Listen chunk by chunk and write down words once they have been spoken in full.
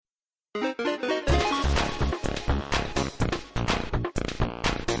Hello,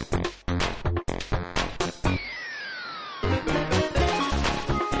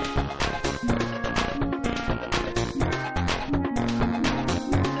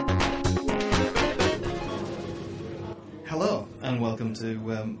 and welcome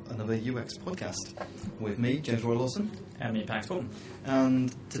to another UX podcast with me, James Roy Lawson. And me, Pax Bolton.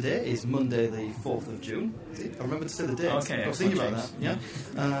 And today is Monday the 4th of June. See, I remember to say the date. Okay, I was thinking about that. Yeah.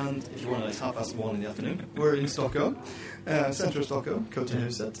 And if you want to know, it's 1:30 in the afternoon. We're in Stockholm, centre of Stockholm,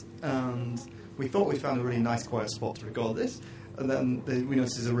 Kulturhuset. And we thought we found a really nice quiet spot to record this. And then we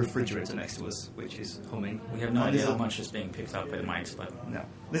noticed there's a refrigerator next to us, which is humming. We have no idea how much is being picked up by the mics, but... No.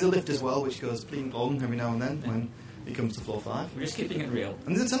 There's a lift as well, which goes pling plong every now and then when it comes to floor 5. We're just keeping it real.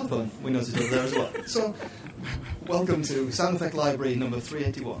 And there's a telephone we noticed over there as well. So, welcome to Sound Effect Library number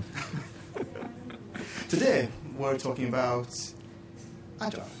 381. Today, we're talking about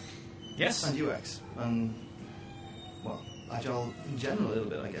agile. Yes. And UX. And, well, agile in general a little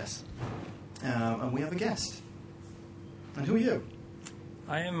bit, I guess. And we have a guest. And who are you?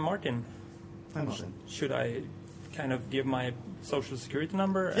 I am Martin. Hi, Martin. Should I kind of give my social security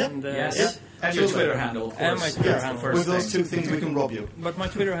number? Yep. And Yes. Yeah. And your Twitter handle, of course. And my Twitter Yeah, handle. with those two things we can rob you. But my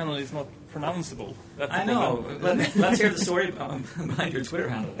Twitter handle is not pronounceable. That's I the know. problem. Let's hear the story behind your Twitter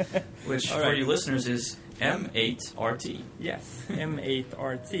handle, which All for right. you listeners is M8RT. Yes,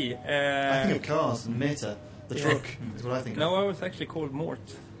 M8RT. I think of cars and Meta, the Yeah. truck, is what I think No, of. I was actually called Mort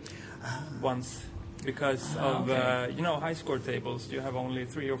once because of, okay. high score tables. You have only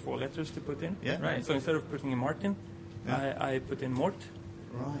 3 or 4 letters to put in. Yeah. Right. So instead of putting in Martin, Yeah. I put in Mort.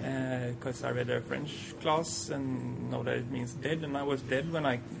 Right. Because I read a French class and know that it means dead, and I was dead when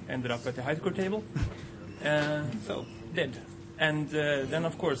I ended up at the high score table. So, dead. And then,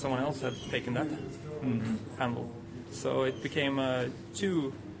 of course, someone else had taken that handle. So it became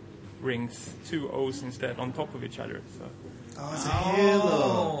 2 rings, 2 O's instead, on top of each other. So. Oh, it's a halo.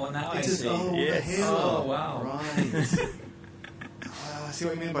 Oh, now I see. Oh, Yes. the halo. Oh, wow. Right. I see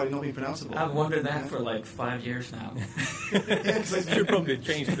what you mean by it not being pronounceable. I've wondered that for like 5 years now. I should probably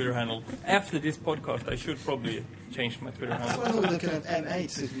change Twitter handle. After this podcast, I should probably change my Twitter That's handle. why I thought the kind of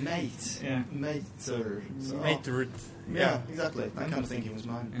M8 is mate. Yeah. Mater. So, Mater. yeah, exactly. That kind of thinking was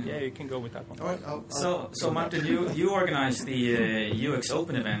mine. Yeah, you can go with that one. All right. So Martin, you organized the UX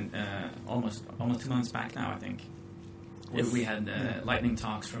Open event almost 2 months back now, I think. Yes. We had lightning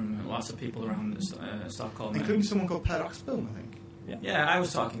talks from lots of people around Stockholm. Including someone called Per Axbom, I think. Yeah, I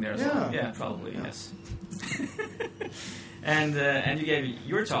was talking there as well. Yeah. Yeah, probably, Yeah. yes. And you gave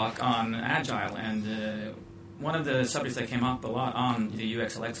your talk on agile, and one of the subjects that came up a lot on the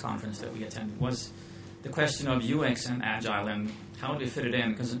UXLX conference that we attended was the question of UX and agile and how do we fit it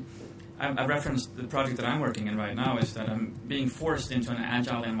in, because I referenced the project that I'm working in right now is that I'm being forced into an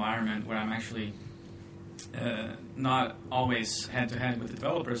agile environment where I'm actually not always head-to-head with the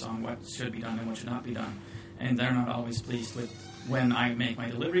developers on what should be done and what should not be done, and they're not always pleased with when I make my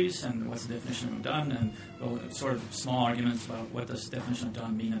deliveries and what's the definition of done, and sort of small arguments about what does definition of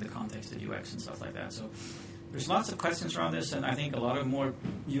done mean in the context of UX and stuff like that. So there's lots of questions around this, and I think a lot of more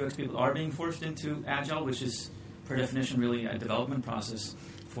UX people are being forced into agile, which is per definition really a development process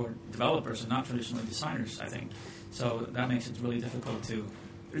for developers and not traditionally designers, I think. So that makes it really difficult to...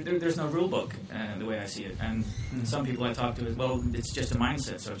 There's no rule book, the way I see it. And some people I talk to is, well, it's just a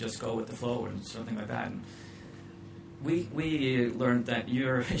mindset, so just go with the flow or something like that. And we learned that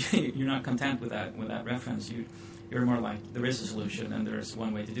you're not content with that reference. You're more like, there is a solution and there's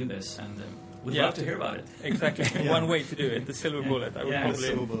one way to do this, and we'd love to hear about it. Exactly. Yeah. One way to do it, the silver bullet. I would Yeah, probably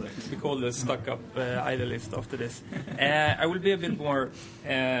silver bullet. be called the stuck-up idealist after this. I will be a bit more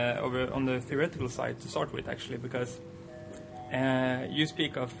on the theoretical side to start with, actually, because you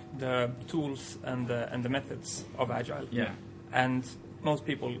speak of the tools and the methods of agile. Yeah. And most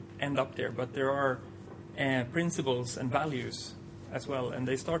people end up there, but there are principles and values as well, and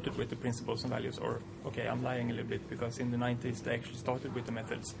they started with the principles and values, or, okay, I'm lying a little bit, because in the 90s they actually started with the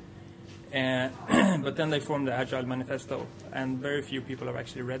methods. But then they formed the Agile Manifesto, and very few people have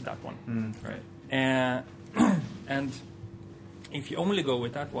actually read that one. Right. And if you only go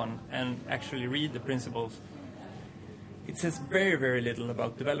with that one and actually read the principles, it says very, very little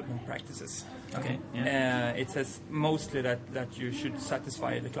about development practices. Okay. Yeah. It says mostly that you should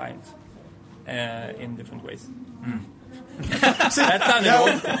satisfy the client in different ways. That sounded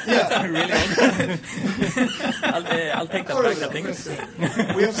old. That sounded really old. I'll take that back, I think.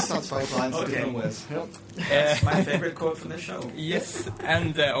 We have to satisfy clients in different ways. Yep. That's my favorite quote from the show. Yes,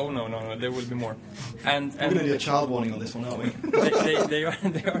 and oh no, there will be more. And We're going to do a child warning on this one, aren't we? they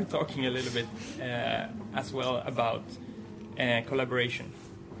are talking a little bit as well about collaboration.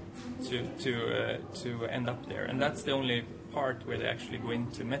 to end up there, and that's the only part where they actually go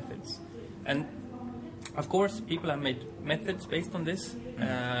into methods. And of course, people have made methods based on this.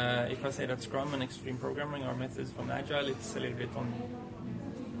 If I say that Scrum and Extreme Programming are methods from Agile, it's a little bit on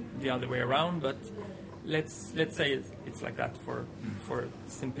the other way around. But let's say it's like that for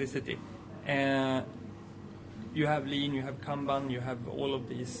simplicity. You have Lean, you have Kanban, you have all of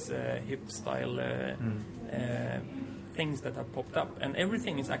these hip style things that have popped up, and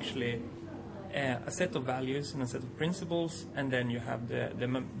everything is actually a set of values and a set of principles, and then you have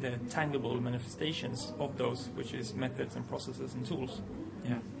the tangible manifestations of those, which is methods and processes and tools.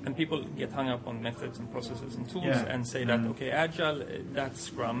 Yeah. And people get hung up on methods and processes and tools and say that, okay, Agile, that's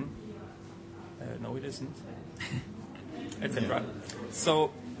Scrum. No, it isn't, etc.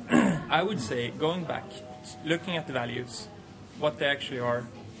 So I would say, going back, looking at the values, what they actually are,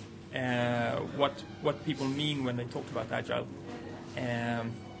 what people mean when they talk about Agile,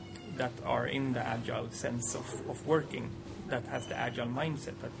 that are in the Agile sense of working, that has the Agile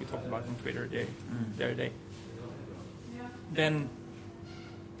mindset that we talked about on Twitter the other day, then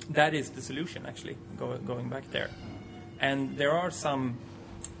that is the solution, actually, going back there. And there are some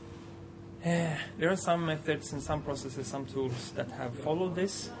methods and some processes, some tools that have followed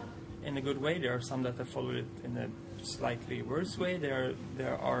this in a good way. There are some that have followed it in a slightly worse way. There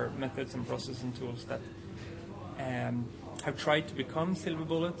are methods and processes and tools that have tried to become silver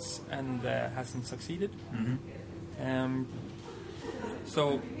bullets and hasn't succeeded.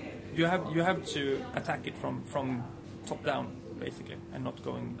 So you have to attack it from top down, basically, and not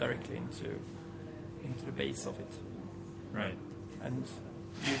going directly into the base of it. Right. And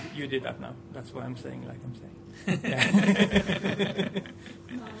you did that now. That's why I'm saying like I'm saying.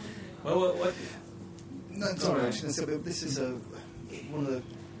 Well, what? No, sorry, actually, so this is one of the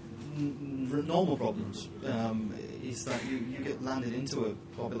normal problems. Is that you get landed into you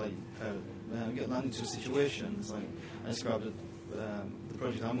get landed into a situation. It's like I described it. The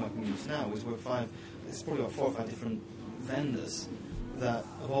project I'm working on now is it's probably got 4 or 5 different vendors that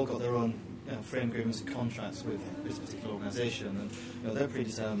have all got their own frame agreements and contracts with this particular organisation, and they're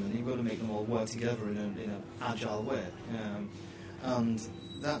predetermined. You've got to make them all work together in an agile way, and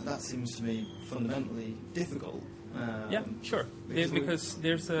that seems to me fundamentally difficult. Yeah, sure. Because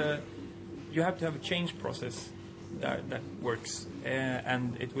you have to have a change process that works,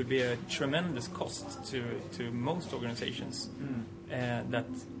 and it would be a tremendous cost to most organizations that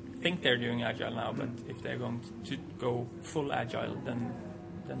think they're doing agile now, but if they're going to go full agile, then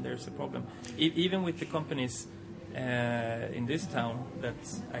there's a problem. Even with the companies in this town that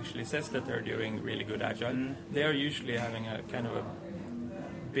actually says that they're doing really good agile, they are usually having a kind of a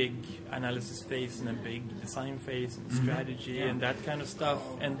big analysis phase and a big design phase and strategy and that kind of stuff,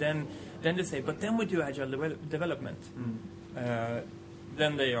 and then they say, but then we do agile development.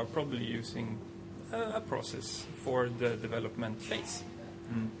 Then they are probably using a process for the development phase,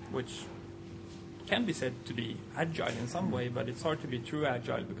 which can be said to be agile in some way, but it's hard to be true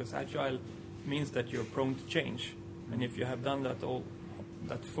agile, because agile means that you're prone to change, and if you have done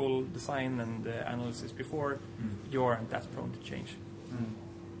that full design and analysis before, you aren't that prone to change.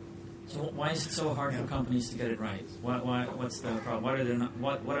 So why is it so hard for companies to get it right? What's the problem?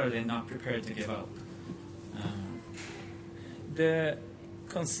 What are they not prepared to give up? The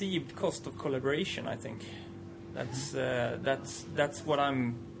conceived cost of collaboration, I think. That's what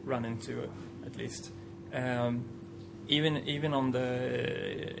I'm running into, at least. Even on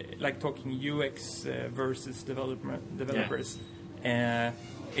the talking UX versus developers,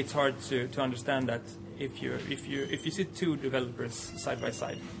 it's hard to understand that if you see 2 developers side by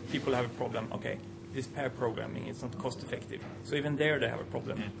side, people have a problem. Okay, this pair programming is not cost effective, so even there they have a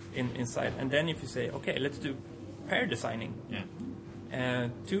problem inside. And then if you say, okay, let's do pair designing,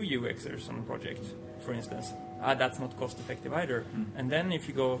 2 UXers on a project, for instance, that's not cost effective either. And then if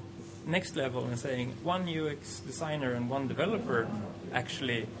you go next level and saying 1 UX designer and 1 developer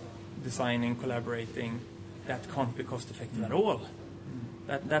actually designing, collaborating, that can't be cost effective at all.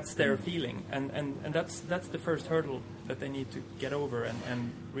 That's their feeling, and that's the first hurdle that they need to get over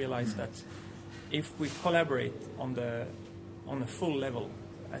and realize that if we collaborate on a full level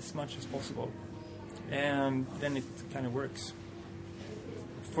as much as possible, then it kind of works.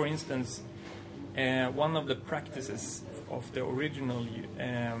 For instance, one of the practices of the original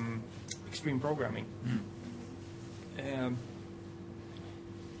extreme programming, I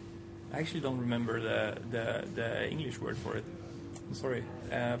actually don't remember the English word for it. I'm sorry.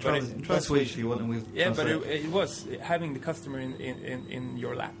 Try Swedish if you want, and we'll translate. But it was having the customer in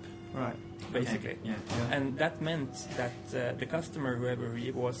your lap, right? Basically, and that meant that the customer, whoever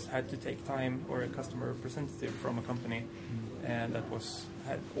he was, had to take time, or a customer representative from a company, and that was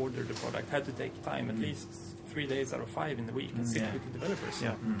had ordered the product had to take time, at least 3 days out of 5 in the week, and sit with the developers.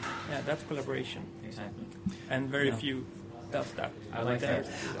 Yeah. Yeah, that's collaboration. Exactly. And very few does that. I like that.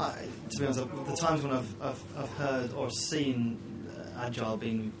 To be honest, the times when I've heard or seen Agile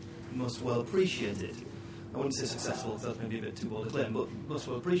being most well appreciated, I wouldn't say successful, because that's maybe a bit too bold a claim, but most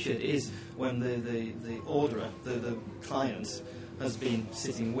well appreciated is when the orderer, the client, has been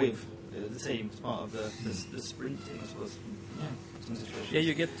sitting with the team as part of the sprint team, I suppose. Yeah,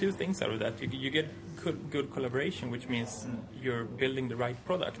 you get two things out of that. You get good collaboration, which means you're building the right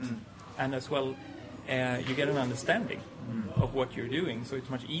product, and as well you get an understanding of what you're doing. So it's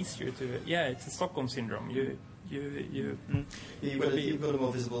much easier to. Yeah, it's a Stockholm syndrome. You've got a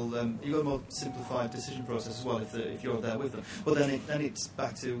more visible, you've got a more simplified decision process as well if you're there with them. But then it's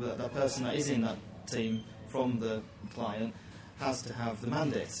back to that person that is in that team from the client has to have the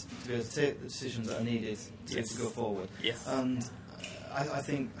mandate to be able to take the decisions that are needed to go forward. Yes. And I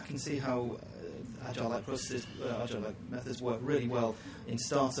think I can see how agile-like processes, agile-like methods work really well in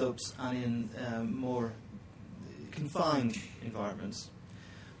startups and in more confined environments.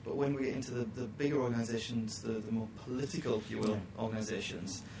 But when we get into the bigger organisations, the more political, if you will,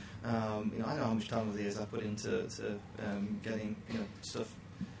 organisations, I know how much time over the years I put into getting stuff,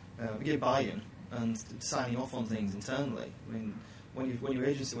 getting buy-in and signing off on things internally. I mean, when your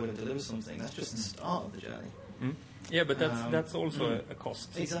agency were to deliver something, that's just the start of the journey. Yeah, but that's also a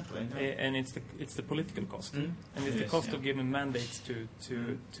cost. Exactly, and it's the political cost, and it's the cost of giving mandates to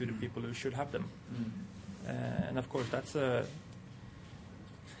the people who should have them. And of course, that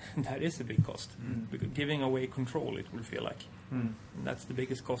is a big cost. Because giving away control, it will feel like. And that's the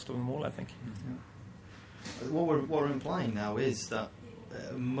biggest cost of them all, I think. What we're implying now is that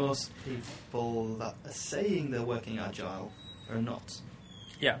most people that are saying they're working agile are not.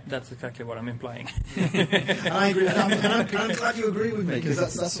 Yeah, that's exactly what I'm implying. And I agree, and I'm glad you agree with me, because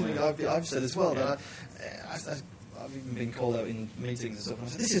that's something I've said as well. That I've even been called out in meetings and stuff, and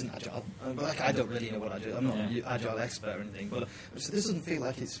I said, this isn't agile. But I don't really know what I do. I'm not an agile expert or anything, but this doesn't feel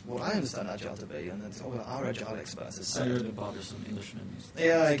like it's what I understand agile to be. And then our agile experts have said. So you're the bothersome Englishman.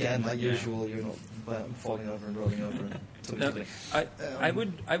 Yeah, again, like usual, you're not falling over and rolling over.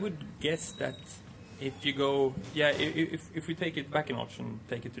 And I would guess that if you go, if we take it back a notch and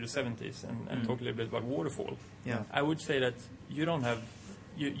take it to the 70s and talk a little bit about waterfall, I would say that you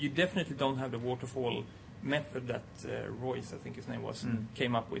definitely don't have the waterfall method that Royce, I think his name was,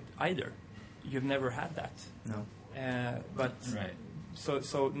 came up with either. You've never had that. No. But right.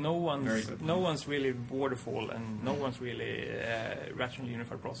 So no one's really waterfall, and no one's really rational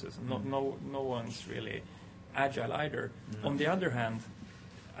unified process, and no one's really agile either. On the other hand,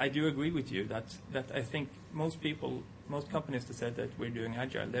 I do agree with you that I think most companies that said that we're doing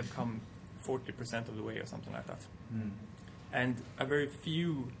agile, they've come 40% of the way or something like that. And a very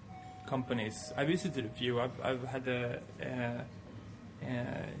few companies, I visited a few. I've had a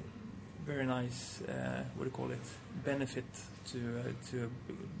very nice benefit to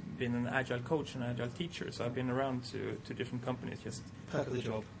being an agile coach and agile teacher. So I've been around to different companies. Just part of the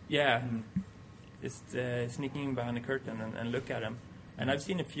job. Yeah, just sneaking in behind the curtain and look at them. And I've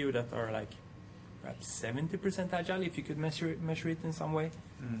seen a few that are like perhaps 70% agile, if you could measure it in some way.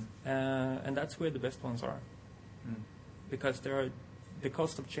 And that's where the best ones are, because there are the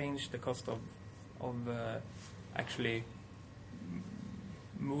cost of change, the cost of actually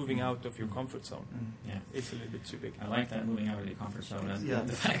moving out of your comfort zone. It's a little bit too big. I like that, moving out of your comfort zone.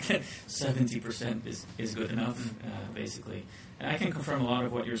 The fact that 70% is good enough, basically. And I can confirm a lot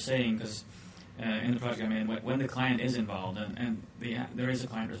of what you're saying, because in the project I'm in, when the client is involved, and there is a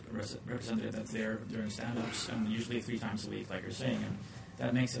client representative that's there during stand-ups, and usually 3 times a week, like you're saying, and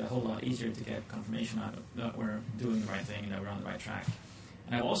that makes it a whole lot easier to get confirmation out of that we're doing the right thing and that we're on the right track.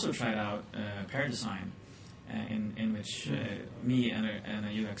 And I've also tried out pair design, in which me and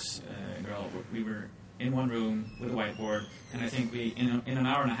a UX girl, we were in one room with a whiteboard, and I think we, in an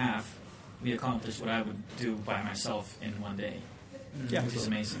hour and a half, we accomplished what I would do by myself in one day, which is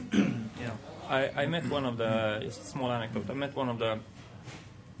amazing. I met one of the, it's a small anecdote, I met one of the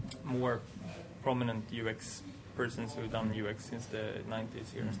more prominent UX persons who've done UX since the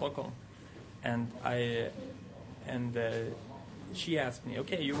 90s here in Stockholm. And she asked me,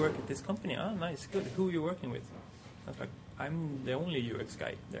 okay, you work at this company? Oh, nice, good. Who are you working with? I was like, I'm the only UX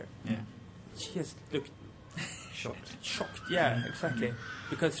guy there. Yeah. She just looked shocked. Yeah, exactly.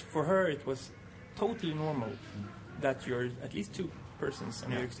 Because for her it was totally normal that you're at least 2 persons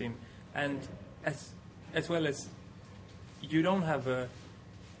on the UX team, and as well as you don't have a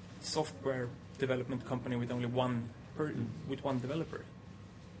software development company with only one developer.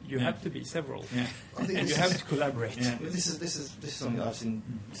 You have to be several, I think and you have to collaborate. Yeah. This is something that I've seen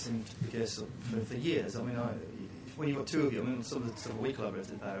to be the case for years. I mean, when you've got two of you, I mean, some of the stuff we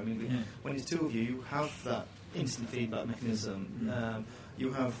collaborated there. I mean, when it's two of you, you have that instant feedback mechanism.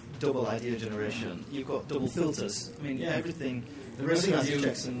 You have double idea generation. You've got double filters. I mean, everything. The risk of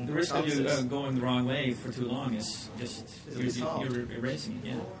you going the wrong way for too long is just you're erasing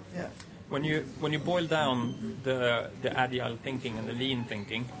it. Yeah. When you boil down the agile thinking and the lean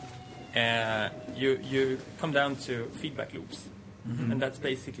thinking, you come down to feedback loops, and that's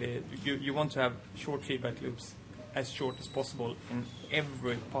basically you want to have short feedback loops, as short as possible in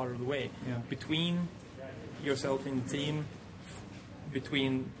every part of the way, between yourself in the team,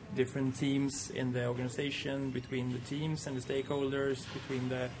 between different teams in the organization, between the teams and the stakeholders, between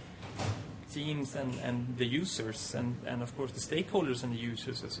the teams and the users, and of course the stakeholders and the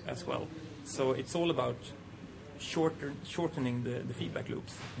users as well. So it's all about shortening the feedback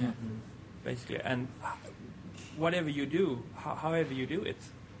loops, basically. And whatever you do, however you do it,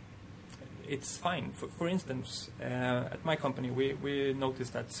 it's fine. For instance, at my company, we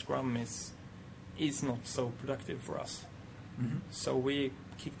noticed that Scrum is not so productive for us. So we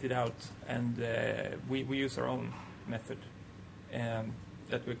kicked it out, and we use our own method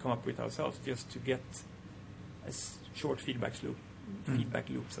that we come up with ourselves, just to get as short feedback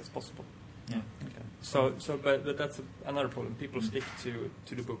loops as possible. Yeah. Okay. But that's another problem. People stick to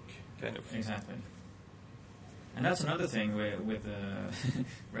the book, kind of. Exactly. And that's another thing with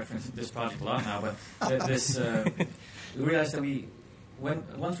reference to this project a lot now. But we realized that we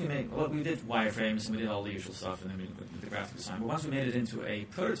did wireframes and we did all the usual stuff, and then we did the graphic design. But once we made it into a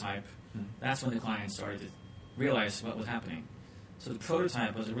prototype, that's when the client started to realize what was happening. So the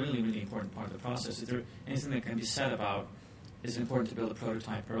prototype was a really, really important part of the process. Is there anything that can be said about, is it important to build a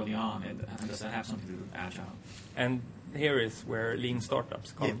prototype early on, and does that have something to do with Agile? And here is where lean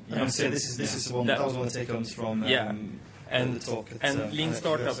startups come. So this is one. That was one that comes from and the talk. And lean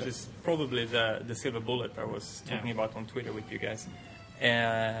startups is probably the silver bullet I was talking about on Twitter with you guys,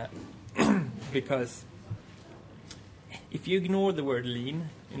 because if you ignore the word lean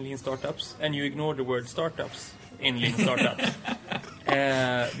in lean startups and you ignore the word startups in lean startups,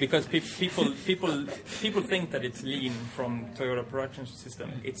 because people think that it's lean from Toyota production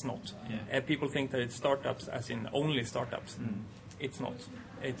system. It's not. People think that it's startups as in only startups. It's not.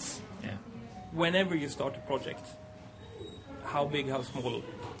 It's whenever you start a project, how big, how small,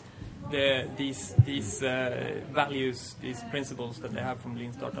 these values, these principles that they have from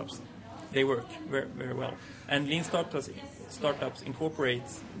lean startups, they work very, very well. And lean startups incorporate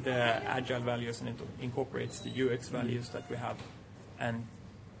the agile values, and it incorporates the UX values that we have, and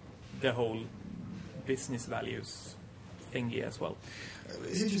the whole business values thingy as well.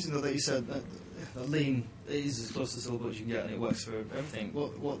 It's interesting though that you said that lean is as close to syllable as you can get, and it works for everything.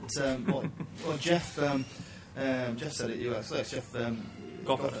 What Jeff said at UXLX, Jeff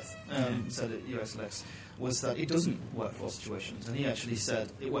Goffert said at UXLX, was that it doesn't work for all situations, and he actually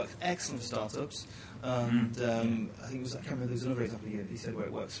said it works excellent for startups, and I think I can't remember, there was another example he said where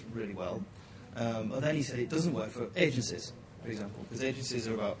it works really well, and then he said it doesn't work for agencies, for example, because agencies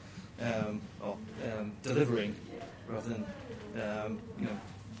are about delivering rather than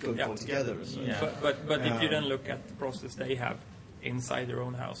going forward together. But if you then look at the process they have inside their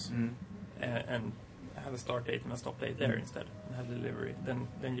own house, and have a start date and a stop date there instead, and have delivery, then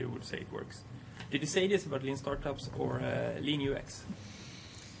you would say it works. Did you say this about lean startups or lean UX?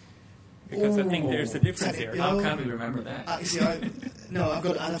 Because I think there's a difference here. How can we remember that? I'd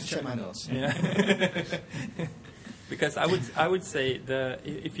have to check my notes. Because I would say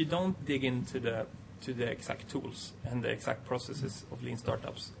if you don't dig into the exact tools and the exact processes of lean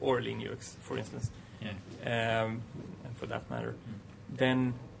startups or lean UX, for instance, and for that matter,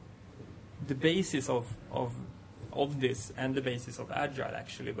 then the basis of this and the basis of Agile,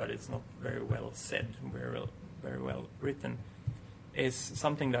 actually, but it's not very well said, very well written, is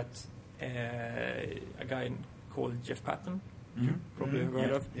something that a guy called Jeff Patton, you probably have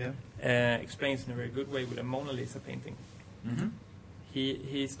heard of, explains in a very good way with a Mona Lisa painting.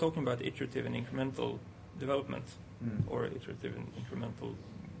 He's talking about iterative and incremental development, or iterative and incremental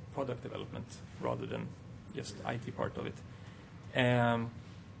product development, rather than just IT part of it.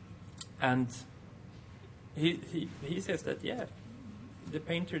 And he says that the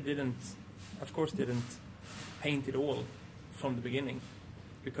painter didn't paint it all from the beginning,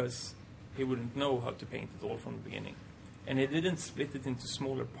 because he wouldn't know how to paint it all from the beginning, and he didn't split it into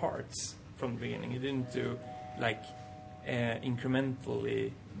smaller parts from the beginning. He didn't do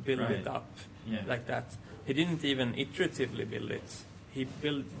incrementally build it up like that. He didn't even iteratively build it. he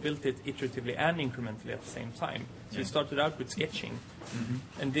built it iteratively and incrementally at the same time. So he started out with sketching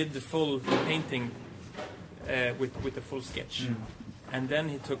and did the full painting with the full sketch. And then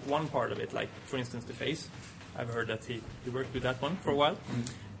he took one part of it, like, for instance, the face. I've heard that he worked with that one for a while.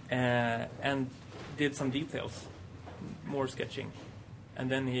 And did some details, more sketching. And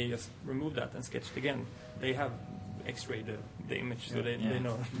then he just removed that and sketched again. They have x-rayed the image, so they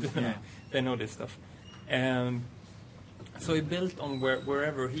know they know this stuff. So he built on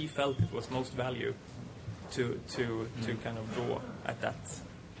wherever he felt it was most value to kind of draw at that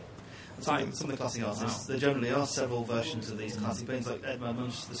time. Some of the classic artists, there generally are several versions of these classic paintings, like Edmund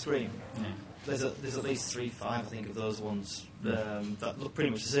Munch's The Scream. There's at least 3-5, I think, of those ones that look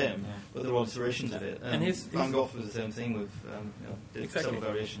pretty much the same, but they're all iterations of it. And Van Gogh was the same thing with did several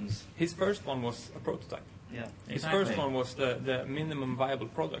variations. His first one was a prototype. Yeah, His first one was the minimum viable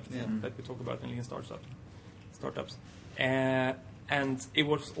product that we talk about in lean startups. And it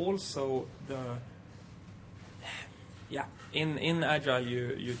was also in Agile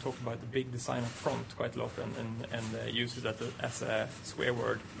you talk about the big design up front quite a lot and use it as a swear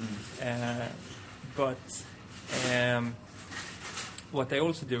word. But what they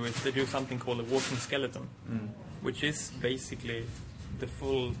also do is they do something called a walking skeleton, which is basically the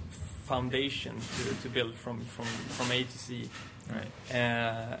full foundation to build from A to Z. Right.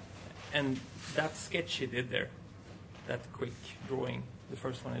 And that sketch he did there, that quick drawing, the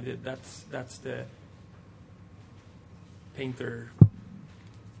first one I did, that's the painter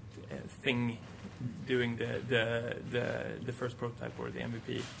thing doing the first prototype or the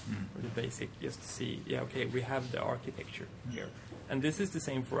MVP or the basic, just to see, we have the architecture here. And this is the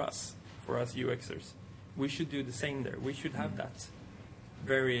same for us UXers. We should do the same there. We should have that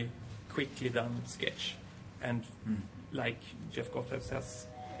very quickly done sketch. And like Jeff Gottlieb says,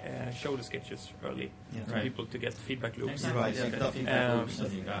 show the sketches early to people to get feedback loops. Exactly.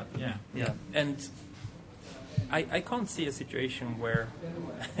 And I can't see a situation where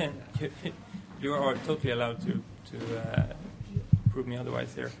you are totally allowed to prove me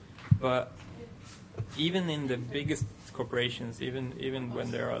otherwise here, but even in the biggest corporations, even when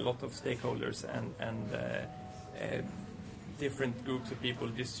there are a lot of stakeholders and different groups of people,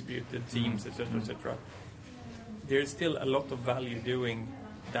 distributed teams, etc., there's still a lot of value doing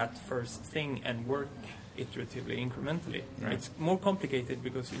that first thing and work iteratively, incrementally. Right. It's more complicated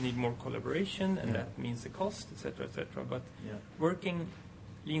because you need more collaboration, and that means the cost, etc., etc. But working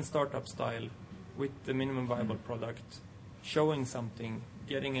lean startup style with the minimum viable product, showing something,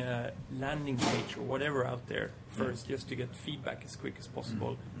 getting a landing page or whatever out there first, just to get feedback as quick as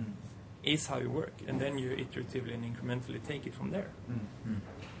possible, is how you work, and then you iteratively and incrementally take it from there.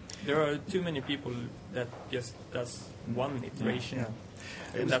 There are too many people that just does one iteration.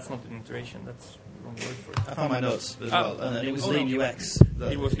 That's not an iteration. That's wrong word for it. I found my notes as well, and it was Lean UX.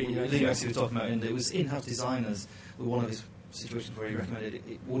 It was Lean UX. Lean UX he was talking about, and it was in-house designers were one of his situations where he recommended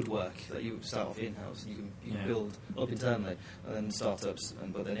it would work, that you start off in-house and you can build up internally, and then startups,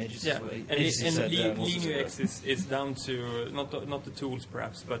 but then agencies. And Lean UX is down to not the tools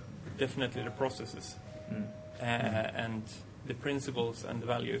perhaps, but definitely the processes, and the principles and the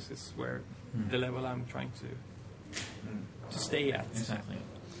values is where the level I'm trying to stay at. Exactly.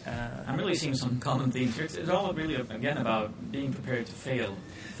 I'm really seeing some common themes here. It's all really, again, about being prepared to fail.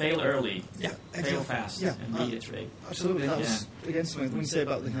 Fail early. Fail fast. And reiterate. Absolutely. That was, again, something when you say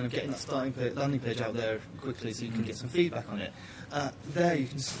about the kind of getting that landing page out there quickly so you can get some feedback on it. There I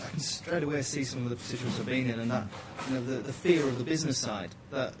can straight away see some of the positions I've been in, and that, the fear of the business side.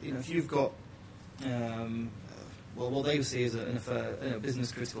 That, if you've got what they see as a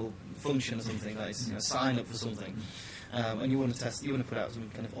business critical function or something, like sign up for something, and you want to test, you want to put out some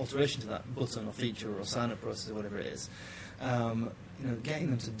kind of alteration to that button or feature or sign up process or whatever it is, getting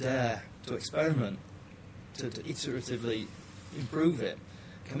them to dare to experiment, to iteratively improve it,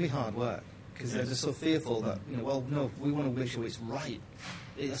 can be hard work, because they're just so fearful that we want to make sure it's right.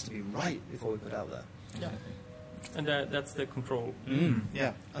 It has to be right before we put it out there. Yeah. And that's the control.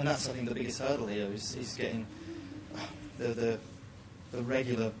 Yeah, and that's, I think, the biggest hurdle here is getting the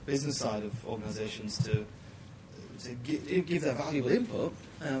regular business side of organisations to give their valuable input,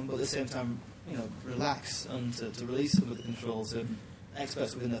 but at the same time, relax and to release some of the control to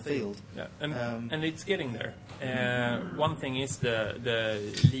experts within their field. Yeah, and it's getting there. One thing is the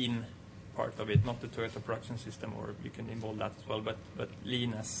lean part of it, not the Toyota production system, or you can involve that as well, but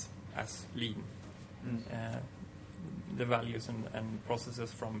lean as lean. The values and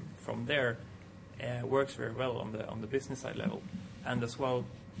processes from there works very well on the business side level. And as well,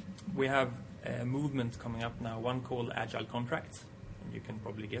 we have a movement coming up now, one called agile contracts. you can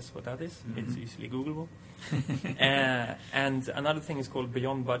probably guess what that is. It's easily Googleable. And another thing is called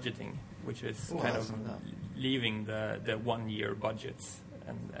beyond budgeting, which is kind of leaving the 1 year budgets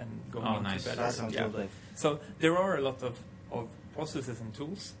and going into better. That sounds lovely. So there are a lot of processes and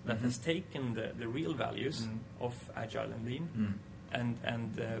tools that has taken the real values of Agile and Lean and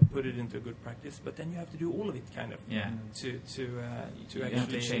put it into a good practice. But then you have to do all of it, kind of, to you actually have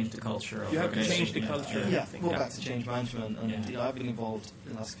to change the culture. You have to change the culture. Go back to change management, and I've been involved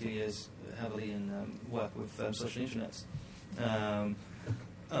in the last few years heavily in work with social intranets,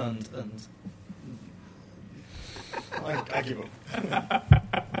 and I give up.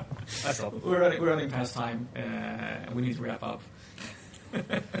 I stop. We're running past time. We need to wrap up.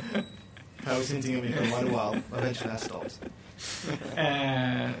 I was hinting at me for quite a while. Eventually I stopped.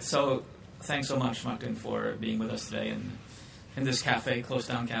 So thanks so much, Martin, for being with us today in this cafe, closed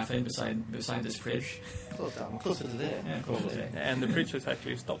down cafe beside this fridge. Closed down. Closer to there. Yeah, closer to there. And the fridge has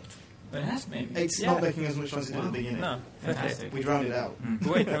actually stopped. But it has maybe. It's not making as much noise as it did at the beginning. No, fantastic. We drowned it out.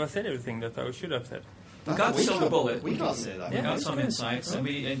 Wait, have I said everything that I should have said? We got silver bullet. We can't say that. We got some insights,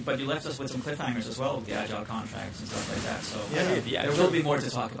 but you left us with some cliffhangers as well, with the agile contracts and stuff like that. So there will be more to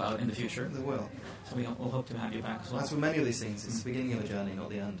talk about in the future. There will. So we'll hope to have you back as well. That's with many of these things. It's the beginning of a journey, not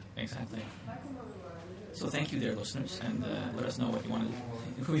the end. Exactly. So thank you, dear listeners, and let us know what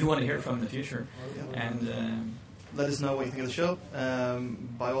who you want to hear from in the future, and. Let us know what you think of the show.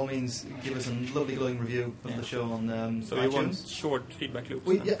 By all means, give us a lovely glowing review of the show on so iTunes. we want short feedback loops.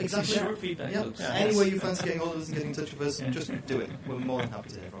 Exactly. Short feedback loops. Yeah. Any way you fancy getting hold of us and getting in touch with us, just do it. We're more than happy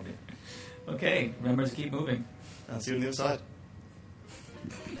to hear from you. Okay, remember to keep moving. And see you on the other side.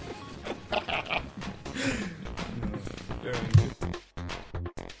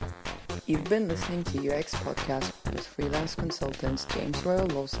 You've been listening to UX Podcast with freelance consultants James Royal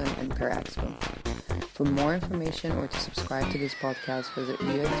Lawson and Per Axbom. For more information or to subscribe to this podcast, visit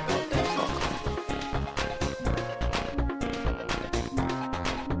uxpodcast.com.